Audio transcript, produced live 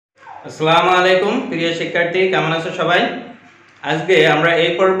আসসালামু আলাইকুম প্রিয় শিক্ষার্থী, কেমন আছো সবাই? আজকে আমরা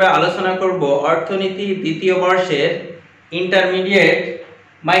এই পর্বে আলোচনা করব অর্থনীতি দ্বিতীয় বর্ষের ইন্টারমিডিয়েট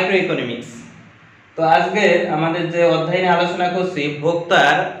মাইক্রো ইকোনমিক্স। তো আজকে আমাদের যে অধ্যায় নিয়ে আলোচনা করছি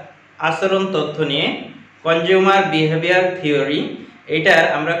ভোক্তার আচরণ তথ্য নিয়ে, কনজিউমার বিহেভিয়ার থিওরি। এটার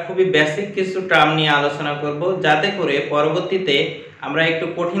আমরা খুবই বেসিক কিছু টার্ম নিয়ে আলোচনা করব, যাতে করে পরবর্তীতে আমরা একটু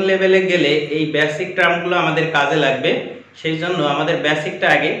কঠিন লেভেলে গেলে এই বেসিক টার্মগুলো আমাদের কাজে লাগবে। সেই জন্য আমাদের বেসিকটা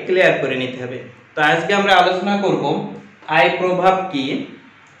আগে ক্লিয়ার করে নিতে হবে। তো আজকে আমরা আলোচনা করব আয় প্রভাব কি,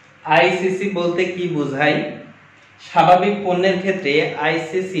 আইসিসি বলতে কি বোঝায়, স্বাভাবিক পণ্যের ক্ষেত্রে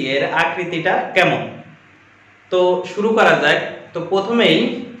আইসিসি এর আকৃতিটা কেমন। তো শুরু করা যাক। তো প্রথমেই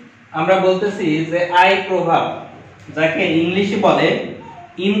আমরা বলতেছি যে আয় প্রভাব, যাকে ইংলিশে বলে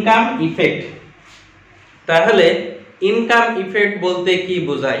ইনকাম ইফেক্ট। তাহলে ইনকাম ইফেক্ট বলতে কি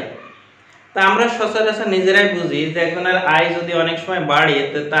বোঝায়? তা আমরা সচরাচর নিজেরাই বুঝি যে একজনের আয় যদি অনেক সময় বাড়ে,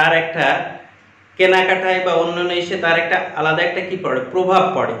 তো তার একটা কেনাকাটায় বা অন্যান্য এসে তার একটা আলাদা একটা কি পড়ে, প্রভাব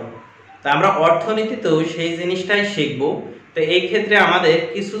পড়ে। তা আমরা অর্থনীতিতেও সেই জিনিসটাই শিখব। তো এই ক্ষেত্রে আমাদের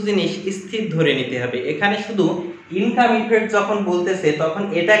কিছু জিনিস স্থির ধরে নিতে হবে। এখানে শুধু ইনকাম ইফেক্ট যখন বলতেছে তখন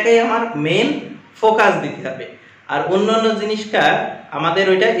এটাকেই আমার মেন ফোকাস দিতে হবে, আর অন্যান্য জিনিসটা আমাদের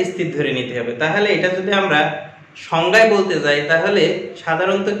ওইটা স্থির ধরে নিতে হবে। তাহলে এটা যদি আমরা সংজ্ঞায় বলতে যাই, তাহলে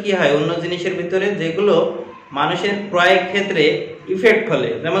সাধারণত কি হয়, অন্য জিনিসের ভিতরে যেগুলো মানুষের ক্রয়ের ক্ষেত্রে ইফেক্ট ফলে,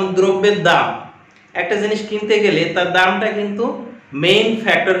 যেমন দ্রব্যের দাম, একটা জিনিস কিনতে গেলে তার দামটা কিন্তু মেইন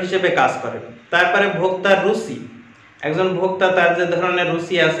ফ্যাক্টর হিসেবে কাজ করে। তারপরে ভোক্তার রুচি, একজন ভোক্তা তার যে ধরনের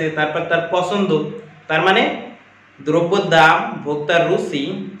রুচি আছে, তারপর তার পছন্দ, তার মানে দ্রব্যের দাম, ভোক্তার রুচি,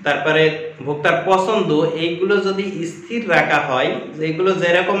 তারপরে ভোক্তার পছন্দ, এইগুলো যদি স্থির রাখা হয়, যেগুলো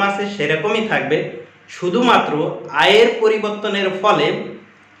যেরকম আছে সেরকমই থাকবে, শুধুমাত্র আয়ের পরিবর্তনের ফলে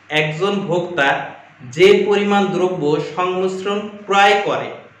একজন ভোক্তা যে পরিমাণ দ্রব্য সংমিশ্রণ ক্রয় করে,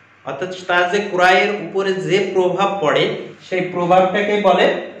 অর্থাৎ তার যে ক্রয়ের উপরে যে প্রভাব পড়ে, সেই প্রভাবটাকে বলে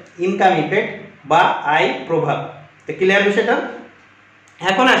ইনকাম ইফেক্ট বা আয় প্রভাব। তো ক্লিয়ার বিষয়টা?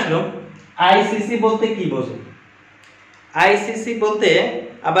 এখন আসলো আইসিসি বলতে কি বোঝো। আইসিসি বলতে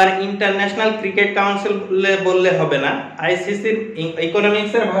আবার ইন্টারন্যাশনাল ক্রিকেট কাউন্সিল বললে হবে না। আইসিসির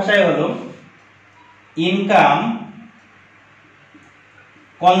ইকোনমিক্সের ভাষায় হলো income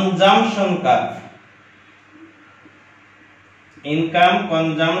consumption curve. Income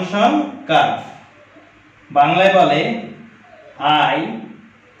consumption curve বাংলায় বলে আয়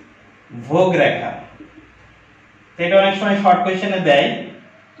ভোগ রেখা। এটা অনেক সময় শর্ট কোয়েশ্চেনে দেয়,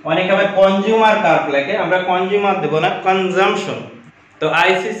 অনেকে আবার কনজিউমার কার্ভ লেখে, আমরা কনজিউমার দেব না, কনজাম্পশন। তো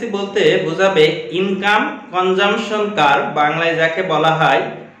আইসিসি বলতে বোঝাবে ইনকাম কনজাম্পশন কার্ভ, বাংলায় যাকে বলা হয়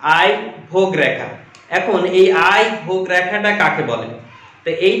আয় ভোগ রেখা। এখন এই আয় ভোগ রেখাটা কাকে বলে? তো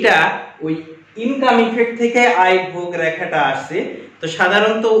এইটা ওই ইনকাম ইফেক্ট থেকে আয় ভোগ রেখাটা আসছে। তো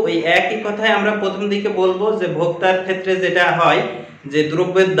সাধারণত ওই একই কথায় আমরা প্রথম দিকে বলবো যে ভোক্তার ক্ষেত্রে যেটা হয়, যে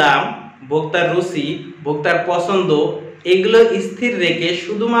দ্রব্যের দাম, ভোক্তার রুচি, ভোক্তার পছন্দ, এগুলো স্থির রেখে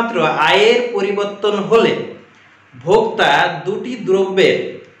শুধুমাত্র আয়ের পরিবর্তন হলে ভোক্তা দুটি দ্রব্যের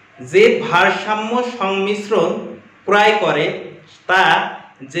যে ভারসাম্য সংমিশ্রণ ক্রয় করে, তা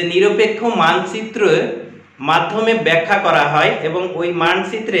যে নিরপেক্ষ মানচিত্রের মাধ্যমে ব্যাখ্যা করা হয়, এবং ওই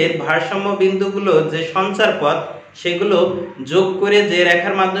মানচিত্রের ভারসাম্য বিন্দুগুলো যে সঞ্চারপথ, সেগুলো যোগ করে যে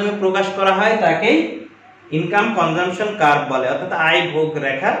রেখার মাধ্যমে প্রকাশ করা হয়, তাকেই ইনকাম কনজাম্পশন কার্ভ বলে, অর্থাৎ আয় ভোগ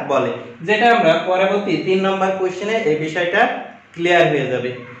রেখা বলে। যেটা আমরা পরবর্তী 3 নম্বর কোশ্চেনে এই বিষয়টা ক্লিয়ার হয়ে যাবে।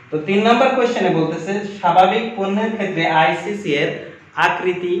 তো 3 নম্বর কোশ্চেনে বলতেছে স্বাভাবিক পণ্যের ক্ষেত্রে আইসিসি এর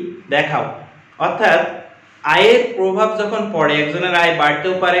আকৃতি দেখাও। অর্থাৎ আয়ের প্রভাব যখন পড়ে, একজনের আয়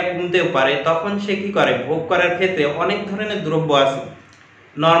বাড়তেও পারে কমতেও পারে, তখন সে কি করে, ভোগ করার ক্ষেত্রে অনেক ধরনের দ্রব্য আছে,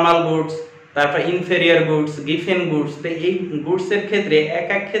 নর্মাল গুডস, তারপর ইনফেরিয়র গুডস, গিফেন গুডস। তো এই গুডসের ক্ষেত্রে এক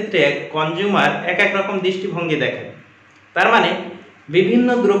এক ক্ষেত্রে কনজিউমার এক এক রকম দৃষ্টিভঙ্গি দেখে। তার মানে বিভিন্ন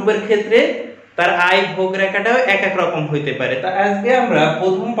দ্রব্যের ক্ষেত্রে তার আয় ভোগ রেখাটাও এক এক রকম হইতে পারে। তা আজকে আমরা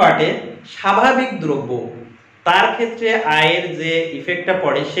প্রথম পার্টে স্বাভাবিক দ্রব্য, তার ক্ষেত্রে আয়ের যে ইফেক্টটা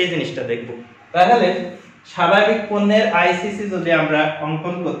পড়ে সেই জিনিসটা দেখব। তাহলে স্বাভাবিক পণ্যের আইসিসি যদি আমরা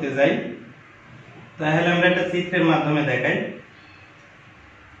অঙ্কন করতে যাই, তাহলে আমরা একটা চিত্রের মাধ্যমে দেখাই।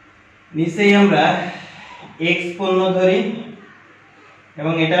 নিচেই আমরা এক্স পণ্য ধরি,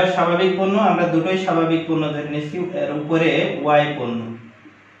 এবং এটা স্বাভাবিক পণ্য, আমরা দুটোই স্বাভাবিক পণ্য ধরে নিচ্ছি। এর উপরে ওয়াই পণ্য,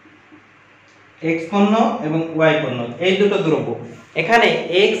 এক্স পণ্য এবং ওয়াই পণ্য, এই দুটো দ্রব্য। এখানে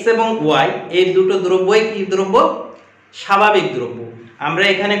এক্স এবং ওয়াই এই দুটো দ্রব্যই কি দ্রব্য? স্বাভাবিক দ্রব্য। আমরা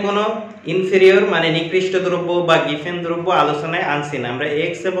এখানে কোনো ইনফেরিয়র মানে নিকৃষ্ট দ্রব্য বা গিফেন দ্রব্য আলোচনায় আনছি না। আমরা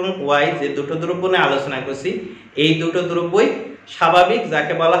এক্স এবং ওয়াই যে দুটো দ্রব্য নিয়ে আলোচনা করছি, এই দুটো দ্রব্যই স্বাভাবিক,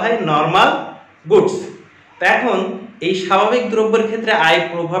 যাকে বলা হয় নর্মাল গুডস। তো এখন এই স্বাভাবিক দ্রব্যের ক্ষেত্রে আয়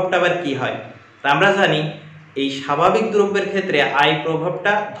প্রভাবটা আবার কি হয়? তা আমরা জানি এই স্বাভাবিক দ্রব্যের ক্ষেত্রে আয়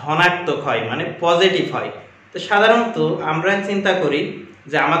প্রভাবটা ধনাত্মক হয়, মানে পজিটিভ হয়। তো সাধারণত আমরা চিন্তা করি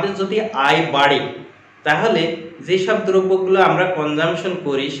যে আমাদের যদি আয় বাড়ে তাহলে যেসব দ্রব্যগুলো আমরা কনজামশন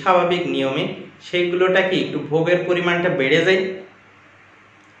করি স্বাভাবিক নিয়মে সেইগুলোটা কি একটু ভোগের পরিমাণটা বেড়ে যায়,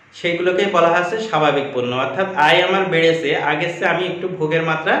 সেইগুলোকেই বলা হচ্ছে স্বাভাবিক পণ্য। অর্থাৎ আয় আমার বেড়েছে, আগের চেয়ে আমি একটু ভোগের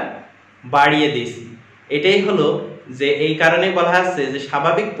মাত্রা বাড়িয়ে দিয়েছি। এটাই হলো যে এই কারণেই বলা হচ্ছে যে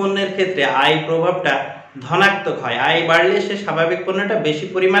স্বাভাবিক পণ্যের ক্ষেত্রে আয় প্রভাবটা ধনাত্মক হয়। আয় বাড়লে সে স্বাভাবিক পণ্যটা বেশি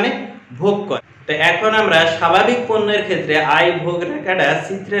পরিমাণে ভোগ করে। তো এখন আমরা স্বাভাবিক পণ্যের ক্ষেত্রে আয় ভোগ রেখাটা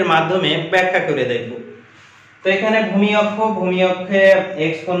চিত্রের মাধ্যমে ব্যাখ্যা করে দেখব। তো এখানে ভূমি অক্ষে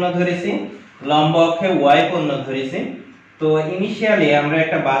x পণ্য ধরেছি, লম্ব অক্ষে y পণ্য ধরেছি। তো ইনিশিয়ালি আমরা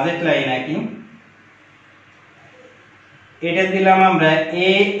একটা বাজেট লাইন আঁকি, এটা দিলাম আমরা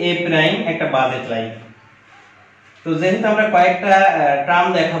a প্রাইম একটা বাজেট লাইন। তো যেহেতু আমরা কয়েকটা টার্ম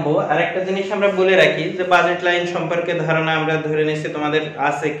দেখাবো, আরেকটা জিনিস আমরা বলে রাখি যে বাজেট লাইন সম্পর্কে ধারণা আমরা ধরে নিচ্ছি তোমাদের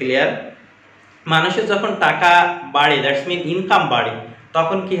আছে ক্লিয়ার। মানুষের যখন টাকা বাড়ে, দ্যাটস মিন ইনকাম বাড়ে,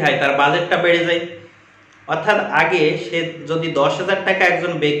 তখন কি হয়? তার বাজেটটা বেড়ে যায়। অর্থাৎ আগে সে যদি 10,000 টাকা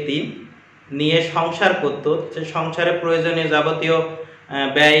একজন ব্যক্তি নিয়ে সংসার করত, সে সংসারে প্রয়োজনীয় যাবতীয়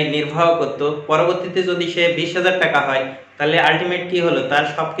ব্যয় নির্বাহ করত, পরবর্তীতে যদি সে 20,000 টাকা হয় তাহলে আলটিমেট কি হলো? তার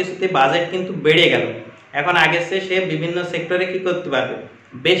সব কিছুতে বাজেট কিন্তু বেড়ে গেল। এখন আগের চেয়ে সে বিভিন্ন সেক্টরে কি করতে পারবে?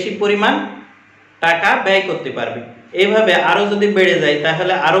 বেশি পরিমাণ টাকা ব্যয় করতে পারবে। এইভাবে আরও যদি বেড়ে যায়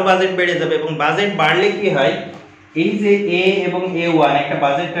তাহলে আরও বাজেট বেড়ে যাবে, এবং বাজেট বাড়লে কি হয়? এই যে এ এবং A1 একটা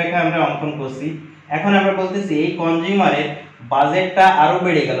বাজেট রেখা আমরা অঙ্কন করছি, এখন আমরা বলতেছি এই কনজিউমারের বাজেটটা আরো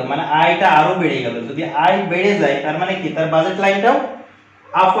বেড়ে গেল, মানে আয়টা আরো বেড়ে গেল। যদি আয় বেড়ে যায় তার মানে কি? তার বাজেট লাইনটাও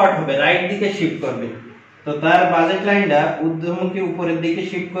আপওয়ার্ড হবে, রাইট দিকে শিফট করবে। তো তার বাজেট লাইনটা ঊর্ধ্বমুখী উপরের দিকে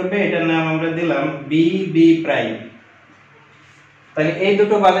শিফট করবে। এটার নাম আমরা দিলাম বি প্রাইম। তাহলে এই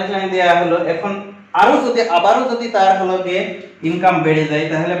দুটো বাজেট লাইন দেওয়া হলো। এখন আবারও যদি তার হলো গিয়ে ইনকাম বেড়ে যায়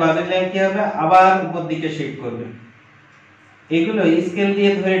তাহলে বাজেট লাইন কি হবে? আবার উপর দিকে শিফট করবে। এগুলো স্কেল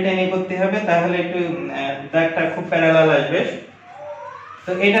দিয়ে ধরে টেনে করতে হবে, তাহলে একটু দাগটা খুব প্যারালাল আসবে।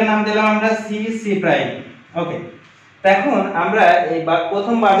 তো এটার নাম দিলাম আমরা সি প্রাইম। ওকে, এখন আমরা এই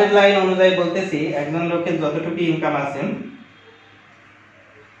প্রথম বাজেট লাইন অনুযায়ী বলতেছি একজন লোকের যতটুকু ইনকাম আছে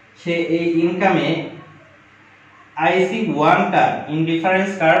সে এই ইনকামে আইসি 1টা ইনডিফারেন্স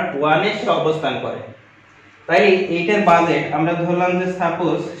কার্ভ 1 এ সে অবস্থান করে। তাই এইটার বাজেট আমরা ধরলাম যে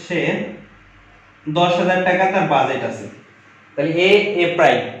সাপোজ সে 10,000 টাকা তার বাজেট আছে। তাহলে এ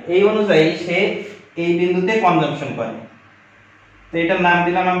প্রাইম এই অনুযায়ী সে এই বিন্দুতে কনজাম্পশন করে। তো এটার নাম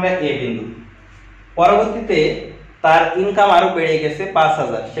দিলাম আমরা এ বিন্দু। পরবর্তীতে তার ইনকাম আরো বেড়ে গেছে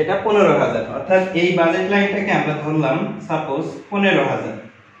 5,000, সেটা 15,000। অর্থাৎ এই বাজেট লাইনটাকে আমরা ধরলাম সাপোজ 15,000।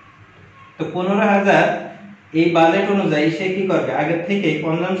 তো 15,000 এই বাজেট অনুযায়ী সে কি করবে? আগের থেকে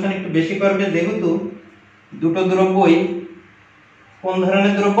কনজাম্পশন একটু বেশি করবে, যেহেতু দুটো দ্রব্যই কোন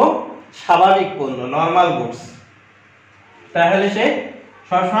ধরনের দ্রব্য? স্বাভাবিক পণ্য, নরমাল গুডস। তাহলে সে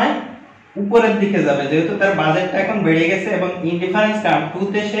সবসময় উপরের দিকে যাবে, যেহেতু তার বাজেটটা এখন বেড়ে গেছে এবং ইনডিফারেন্স কার্ভ 2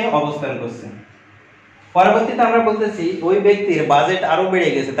 তে সে অবস্থান করছে। পরবর্তীতে আমরা বলতেছি ওই ব্যক্তির বাজেট আরো বেড়ে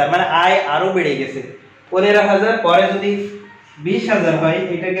গেছে, তার মানে আয় আরো বেড়ে গেছে। 15,000 পরে যদি 20,000 হয়,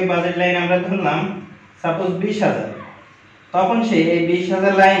 এটাকে বাজেট লাইন আমরা ধরলাম সাপোজ 20,000। তখন সে এই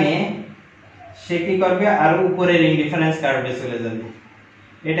 20,000 লাইনে সে কি করবে? আরো উপরের ইনডিফারেন্স কার্ভে চলে যাবে।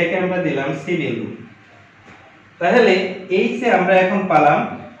 এটাকে আমরা দিলাম সি বিন্দু। তাহলে এই যে আমরা এখন পেলাম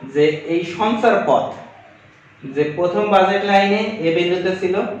যে এই সঞ্চার পথ, যে প্রথম বাজেট লাইনে এ বিন্দুতে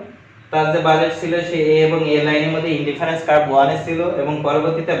ছিল, তার যে বাজেট ছিল সে এ এবং এ লাইনের মধ্যে ইনডিফারেন্স কার্ভ 1 এ ছিল, এবং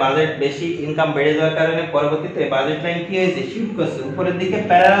পরবর্তীতে বাজেট বেশি ইনকাম বেড়ে যাওয়ার কারণে পরবর্তীতে বাজেট লাইন কি হয়েছে? শিফট করছে উপরের দিকে,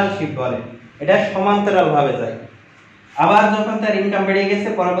 প্যারালাল শিফট বলে, এটা সমান্তরাল ভাবে যায়। আবার যখন তার ইনকাম বেড়ে গেছে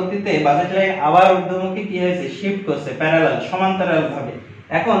পরবর্তীতে বাজেট লাইন আবার ঊর্ধ্বমুখী কি হয়েছে? শিফট করছে প্যারালাল, সমান্তরাল ভাবে।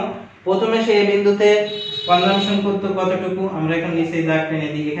 এখন প্রথমে সে এই বিন্দুতে কনজাম্পশন করতে কতটুকু? আমরা এখন নিচে দাগ টেনে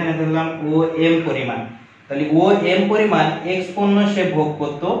দিই, এখানে ধরলাম ও এম পরিমাণ। তাহলে ও এম পরিমাণ এক্স পণ্য সে ভোগ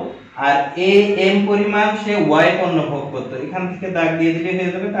করত, আর এ এম পরিমাণ সে ওয়াই পণ্য ভোগ করত। এখান থেকে দাগ দিয়ে দিলে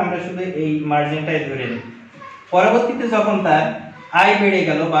হয়ে যাবে। আমরা শুধু এই মার্জিনটাই ধরে নিই। পরবর্তীতে যখন তার আয় বেড়ে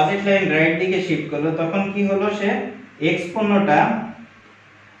গেল, বাজেট লাইন রাইট দিকে শিফট করলো, তখন কি হলো? সে এক্স পণ্যটা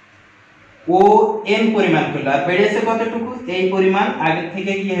ও এম পরিমাণ করলো, আর বেড়েছে কতটুকু? এই পরিমাণ আগের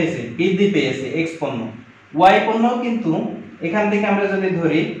থেকে কি হয়েছে? বৃদ্ধি পেয়েছে এক্স পণ্য। ওয়াই পণ্য কিন্তু এখান থেকে আমরা যদি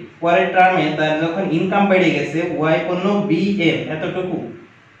ধরি পরের টার্মে তার যখন ইনকাম বেড়ে গেছে, ওয়াই পণ্য বি এম এতটুকু,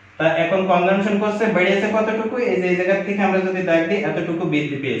 তা এখন কনজাম্পশন করছে, বেড়েছে কতটুকু? এই যে এই জায়গা থেকে আমরা যদি দাগ দিই এতটুকু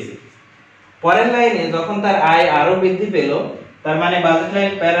বৃদ্ধি পেয়েছে। পরের লাইনে যখন তার আয় আরো বৃদ্ধি পেল, তার মানে budget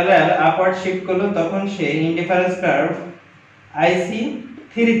line parallel upward shift করলো, তখন সে ইনডিফারেন্স কার্ভ আইসি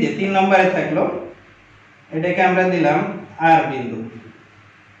 3 তে 3 নম্বরে থাকলো, এটাকে আমরা দিলাম আর বিন্দু।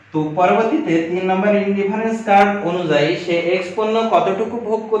 তো পরবর্তীতে 3 নম্বর ইনডিফারেন্স কার্ভ অনুযায়ী সে এক্স পণ্য কতটুকু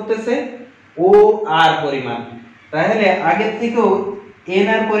ভোগ করতেছে, ও আর পরিমাণ। তাহলে আগের থেকেও এন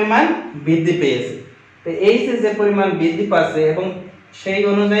আর পরিমাণ বৃদ্ধি পেয়েছে। তো এই যে পরিমাণ বৃদ্ধি পাচ্ছে এবং সেই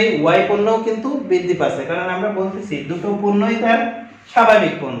অনুযায়ী ওয়াই পণ্যও কিন্তু বৃদ্ধি পাচ্ছে, কারণ আমরা বলতেছি দুটো পণ্যই তার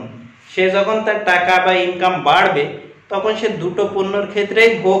স্বাভাবিক পণ্য। সে যখন তার টাকা বা ইনকাম বাড়বে তখন সে দুটো পণ্যের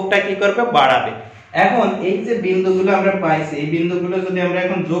ক্ষেত্রেই ভোগটা কি করবে, বাড়াবে। এখন এই যে বিন্দুগুলো আমরা পাইছি, এই বিন্দুগুলো যদি আমরা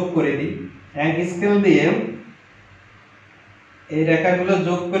এখন যোগ করে দিই এক স্কেল দিয়ে, এই রেখাগুলো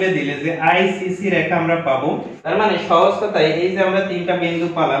যোগ করে দিলে যে আইসিসি রেখা আমরা পাবো। তার মানে সহজ কথায় এই যে আমরা তিনটা বিন্দু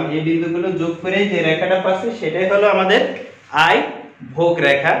পেলাম, এই বিন্দুগুলো যোগ করে যে রেখাটা পাচ্ছি সেটাই হলো আমাদের আই ভোগ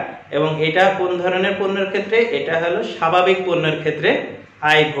রেখা। এবং এটা কোন ধরনের পণ্যের ক্ষেত্রে, এটা হলো স্বাভাবিক পণ্যের ক্ষেত্রে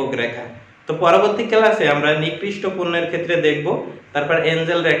আই ভোগ রেখা। তো পরবর্তী ক্লাসে আমরা নিকৃষ্ট পণ্যের ক্ষেত্রে দেখব, তারপর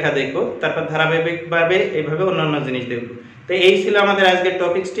এঞ্জেল রেখা দেখব, তারপর ধারাবাহিকভাবে এইভাবে অন্যান্য জিনিস দেখব। তো এই ছিল আমাদের আজকের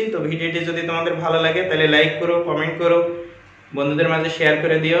টপিকসটি। তো ভিডিওটি যদি তোমাদের ভালো লাগে তাহলে লাইক করো, কমেন্ট করো, বন্ধুদের মাঝে শেয়ার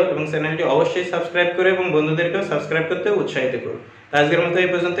করে দিও এবং চ্যানেলটি অবশ্যই সাবস্ক্রাইব করো এবং বন্ধুদেরকেও সাবস্ক্রাইব করতে উৎসাহিত করো। তো আজকের মতো এই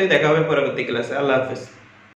পর্যন্তই, দেখা হবে পরবর্তী ক্লাসে। আল্লাহ হাফেজ।